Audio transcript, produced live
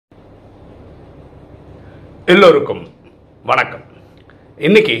எல்லோருக்கும் வணக்கம்.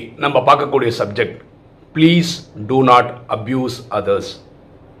 இன்னைக்கு நம்ம பார்க்கக்கூடிய subject, please do not abuse others.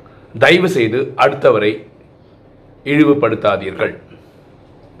 தயவு செய்து அடுத்தவரை இழிவுபடுத்தாதீர்கள்.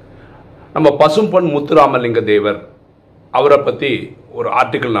 நம்ம பசும்பொன் முத்து ராமலிங்க தேவர் அவரை பற்றி ஒரு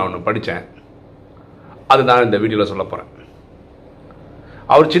ஆர்டிக்கிள் நான் ஒன்று படித்தேன். அதுதான் இந்த வீடியோவில் சொல்ல போகிறேன்.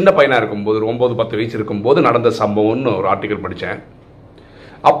 அவர் சின்ன பையனாக இருக்கும்போது, 9-10 வயசு இருக்கும்போது நடந்த சம்பவம்னு ஒரு ஆர்டிக்கிள் படித்தேன்.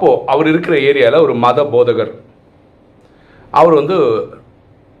 அப்போது அவர் இருக்கிற ஏரியாவில் ஒரு மத போதகர், அவர்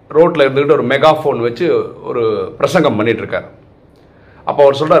ரோட்டில் இருந்துக்கிட்டு ஒரு மெகாஃபோன் வச்சு ஒரு பிரசங்கம் பண்ணிகிட்ருக்கார். அப்போ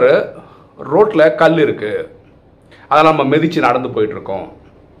அவர் சொல்கிறார், ரோட்டில் கல் இருக்குது, அதை நம்ம மிதித்து நடந்து போயிட்டுருக்கோம்.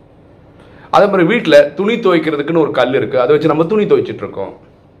 அதே மாதிரி வீட்டில் துணி துவைக்கிறதுக்குன்னு ஒரு கல் இருக்குது, அதை வச்சு நம்ம துணி துவைச்சிட்ருக்கோம்.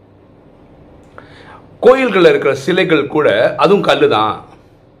 கோயில்களில் இருக்கிற சிலைகள் கூட அதுவும் கல் தான்.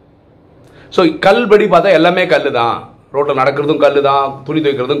 ஸோ கல்படி பார்த்தா எல்லாமே கல் தான். ரோட்டில் நடக்கிறதும் கல் தான், துணி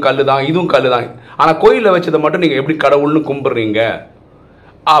துவைக்கிறதும் கல் தான், இதுவும் கல் தான். ஆனால் கோயிலில் வச்சதை மட்டும் நீங்கள் எப்படி கடவுள்னு கும்பிட்றீங்க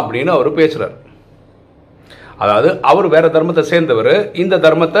அப்படின்னு அவர் பேசுகிறார். அதாவது அவர் வேறு தர்மத்தை சேர்ந்தவர், இந்த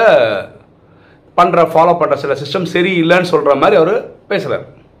தர்மத்தை ஃபாலோ பண்ணுற சில சிஸ்டம் சரியில்லைன்னு சொல்கிற மாதிரி அவர் பேசுகிறார்.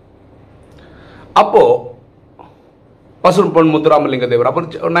 அப்போது பசும்பொன் முத்து ராமலிங்க தேவர்,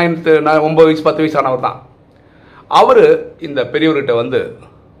 அப்புறம் 9 வயசு 10 வயசு ஆனவர் தான். அவர் இந்த பெரியவர்கிட்ட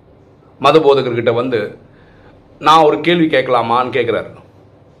மத போதகர்கிட்ட நான் ஒரு கேள்வி கேட்கலாமான்னு கேட்குறாரு.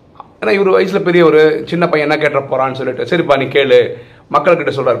 ஏன்னா இவர் வயசில் பெரியவர், சின்ன பையன் என்ன கேட்ட போகிறான்னு சொல்லிட்டு, சரிப்பா நீ கேளு,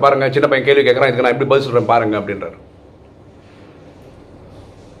 மக்கள்கிட்ட சொல்கிறார், பாருங்கள் சின்ன பையன் கேள்வி கேட்குறான், இதுக்கு நான் எப்படி பதில் சொல்கிறேன் பாருங்க அப்படின்றார்.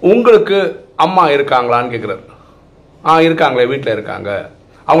 உங்களுக்கு அம்மா இருக்காங்களான்னு கேட்குறாரு. இருக்காங்களே, வீட்டில் இருக்காங்க.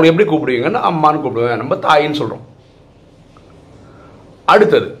 அவங்களை எப்படி கூப்பிடுவீங்கன்னு அம்மான்னு கூப்பிடுவேன், நம்ம தாயின்னு சொல்கிறோம்.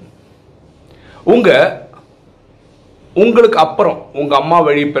 அடுத்தது, உங்களுக்கு அப்புறம் உங்கள் அம்மா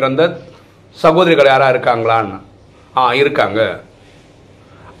வழி பிறந்த சகோதரிகள் யாராக இருக்காங்களான்னு? இருக்காங்க.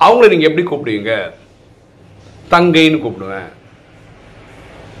 அவங்கள நீங்கள் எப்படி கூப்பிடுவீங்க? தங்கைன்னு கூப்பிடுவேன்.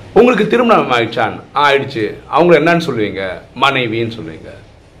 உங்களுக்கு திருமணம் ஆயிடுச்சான்னு? ஆயிடுச்சு. அவங்கள என்னன்னு சொல்லுவீங்க? மனைவின்னு சொல்லுவீங்க.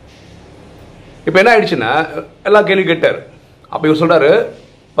 இப்போ என்ன ஆயிடுச்சுன்னா, எல்லாம் கேள்வி கேட்டார். அப்போ இவர் சொல்கிறாரு,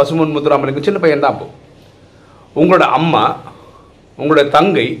 பசும்பொன் முத்து ராமலிங்க சின்ன பையன் தான். அப்போ உங்களோட அம்மா, உங்களோட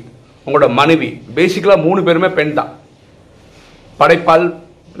தங்கை, உங்களோட மனைவி, பேசிக்கலாக 3 பேருமே பெண் தான்.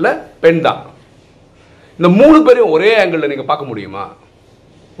 படைப்பால்ல பெண் தான். இந்த 3 பேரையும் ஒரே ஆங்கிளில் நீங்கள் பார்க்க முடியுமா?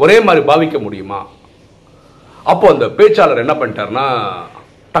 ஒரே மாதிரி பாவிக்க முடியுமா? அப்போ அந்த பேச்சாளர் என்ன பண்ணிட்டார்னா,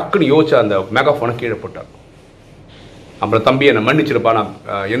 டக்குன்னு யோசிச்சு அந்த மெகாஃபோனை கீழே போட்டார். அப்புறம் தம்பி என்னை மன்னிச்சிருப்பா, நான்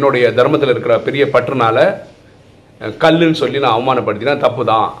என்னுடைய தர்மத்தில் இருக்கிற பெரிய பற்றுனால கல்லுன்னு சொல்லி நான் அவமானப்படுத்தினா தப்பு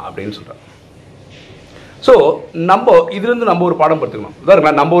தான் அப்படின்னு சொல்கிறேன். ஸோ இதுலேருந்து நம்ம ஒரு பாடம் படுத்துக்கணும்.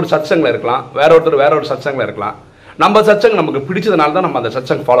 உதாரணம், நம்ம ஒரு சத்சங்கில் இருக்கலாம், வேற ஒரு சத்சங்கில் இருக்கலாம். நம்ம சத்சங் நமக்கு பிடிச்சதுனால தான் நம்ம அந்த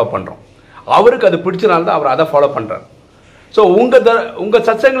சத்சங் ஃபாலோ பண்ணுறோம். அவருக்கு அது பிடிச்சதுனால தான் அவர் அதை ஃபாலோ பண்ணுறார். ஸோ உங்கள்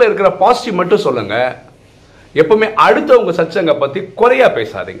சத்சங்கில் இருக்கிற பாசிட்டிவ் மட்டும் சொல்லுங்கள். எப்பவுமே அடுத்தவங்க சத்சங்கை பற்றி குறையா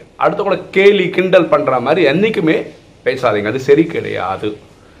பேசாதீங்க. அடுத்தவங்கள கேலி கிண்டல் பண்ணுற மாதிரி என்றைக்குமே பேசாதீங்க. அது சரி கிடையாது.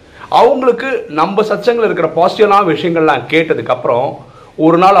 அவங்களுக்கு நம்ம சத்சங்கில் இருக்கிற பாசிட்டிவான விஷயங்கள்லாம் கேட்டதுக்கப்புறம்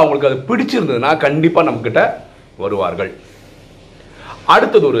ஒரு நாள் அவங்களுக்கு அது பிடிச்சிருந்ததுன்னா கண்டிப்பாக நம்மக்கிட்ட வருவார்கள்.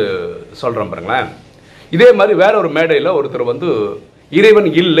 அடுத்தது ஒரு சொல்கிறேன் பாருங்களேன். இதே மாதிரி வேற ஒரு மேடையில் ஒருத்தர் இறைவன்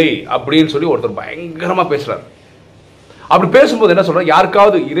இல்லை அப்படின்னு சொல்லி ஒருத்தர் பயங்கரமாக பேசுகிறார். அப்படி பேசும்போது என்ன சொல்கிறார்,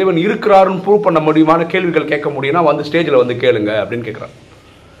 யாருக்காவது இறைவன் இருக்கிறாருன்னு ப்ரூவ் பண்ண முடியுமான கேள்விகள் கேட்க முடியும்னா ஸ்டேஜில் கேளுங்க அப்படின்னு கேட்குறாரு.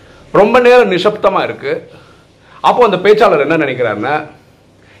 ரொம்ப நேரம் நிசப்தமாக இருக்குது. அப்போ அந்த பேச்சாளர் என்ன நினைக்கிறாருன்னா,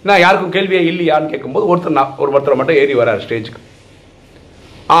 நான் யாருக்கும் கேள்வியே இல்லையான்னு கேட்கும்போது ஒருத்தர் மட்டும் ஏறி வரார் ஸ்டேஜுக்கு.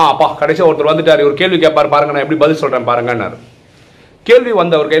 அப்பா கடைசியாக ஒருத்தர் வந்துட்டார், ஒரு கேள்வி கேட்பார் பாருங்க, நான் எப்படி பதில் சொல்கிறேன் பாருங்கன்னாரு. கேள்வி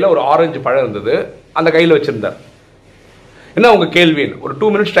வந்தவர் கையில் ஒரு ஆரஞ்சு பழம் இருந்தது, அந்த கையில் வச்சுருந்தார். என்ன உங்கள் கேள்வின்னு? ஒரு 2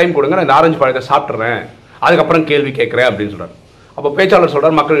 மினிட்ஸ் டைம் கொடுங்க, நான் இந்த ஆரஞ்சு பழத்தை சாப்பிட்றேன், அதுக்கப்புறம் கேள்வி கேட்குறேன் அப்படின்னு சொல்கிறார். அப்போ பேச்சாளர்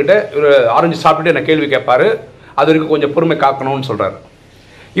சொல்கிறார், மக்கள்கிட்ட இவர் ஆரஞ்சு சாப்பிட்டுட்டு என்ன கேள்வி கேட்பாரு, அது வரைக்கும் கொஞ்சம் பொறுமை காக்கணும்னு சொல்கிறார்.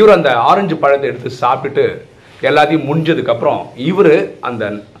 இவர் அந்த ஆரஞ்சு பழத்தை எடுத்து சாப்பிட்டுட்டு எல்லாத்தையும் முடிஞ்சதுக்கப்புறம் இவர்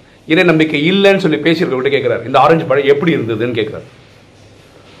அந்த இறை நம்பிக்கை இல்லைன்னு சொல்லி பேசியிருக்க கேட்குறாரு, இந்த ஆரஞ்சு பழம் எப்படி இருந்ததுன்னு கேட்குறாரு.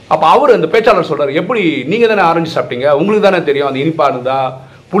 அப்போ அவர் அந்த பேச்சாளர் சொல்கிறார், எப்படி நீங்கள் தானே ஆரஞ்சு சாப்பிட்டீங்க, உங்களுக்கு தானே தெரியும், அந்த இனிப்பாக இருந்தா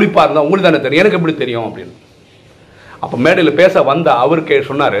புளிப்பாக இருந்தால் உங்களுக்கு தானே தெரியும், எனக்கு எப்படி தெரியும் அப்படின்னு. அப்போ மேடையில் பேச வந்த அவருக்கு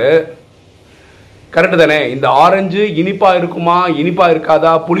சொன்னார், கரெக்டு தானே, இந்த ஆரஞ்சு இனிப்பாக இருக்குமா, இனிப்பாக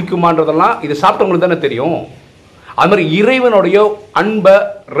இருக்காதா, புளிக்குமான்றதெல்லாம் இது சாப்பிட்டவங்களுக்கு தானே தெரியும். அது மாதிரி இறைவனுடைய அன்பை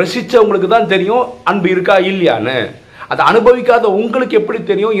ரசித்தவங்களுக்கு தான் தெரியும் அன்பு இருக்கா இல்லையான்னு. அதை அனுபவிக்காத உங்களுக்கு எப்படி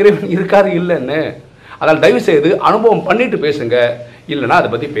தெரியும் இறைவன் இருக்காரு இல்லைன்னு. அதனால் தயவு செய்து அனுபவம் பண்ணிட்டு பேசுங்க, இல்லைன்னா அதை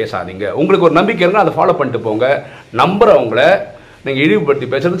பற்றி பேசாதீங்க. உங்களுக்கு ஒரு நம்பிக்கை இருக்குன்னா அதை ஃபாலோ பண்ணிட்டு போங்க. நம்புறவங்கள நீங்கள் இழிவுபடுத்தி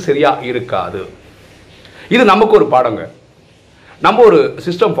பேசுறதுக்கு சரியாக இருக்காது. இது நமக்கு ஒரு பாடங்க. நம்ம ஒரு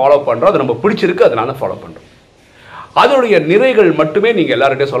சிஸ்டம் ஃபாலோ பண்ணுறோம், அது நம்ம பிடிச்சிருக்கு, அதனால ஃபாலோ பண்ணுறோம். அதனுடைய நிறைகள் மட்டுமே நீங்கள்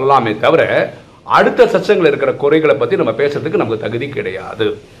எல்லார்கிட்டையும் சொல்லலாமே தவிர அடுத்த சத்சங்கில் இருக்கிற குறைகளை பற்றி நம்ம பேசுறதுக்கு நமக்கு தகுதி கிடையாது.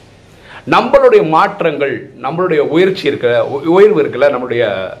 நம்மளுடைய மாற்றங்கள், நம்மளுடைய உயர்வு இருக்குல்ல, நம்மளுடைய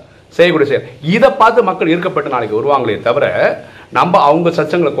செய்யக்கூடிய செயல், இதை பார்த்து மக்கள் ஈர்க்கப்பட்டு நாளைக்கு வருவாங்களே தவிர நம்ம அவங்க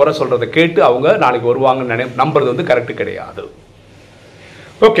சத்சங்களை குறை சொல்றதை கேட்டு அவங்க நாளைக்கு வருவாங்கன்னு நம்புறது வந்து கரெக்ட் கிடையாது.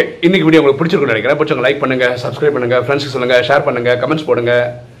 ஓகே, இன்னைக்கு வீடியோ உங்களுக்கு பிடிச்சிருக்குன்னு நினைக்கிறேன். பிடிச்சவங்க லைக் பண்ணுங்க, சப்ஸ்கிரைப் பண்ணுங்க, ஃப்ரெண்ட்ஸ்க்கு சொல்லுங்க, ஷேர் பண்ணுங்க, கமெண்ட்ஸ் போடுங்க.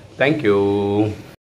 தேங்க்யூ.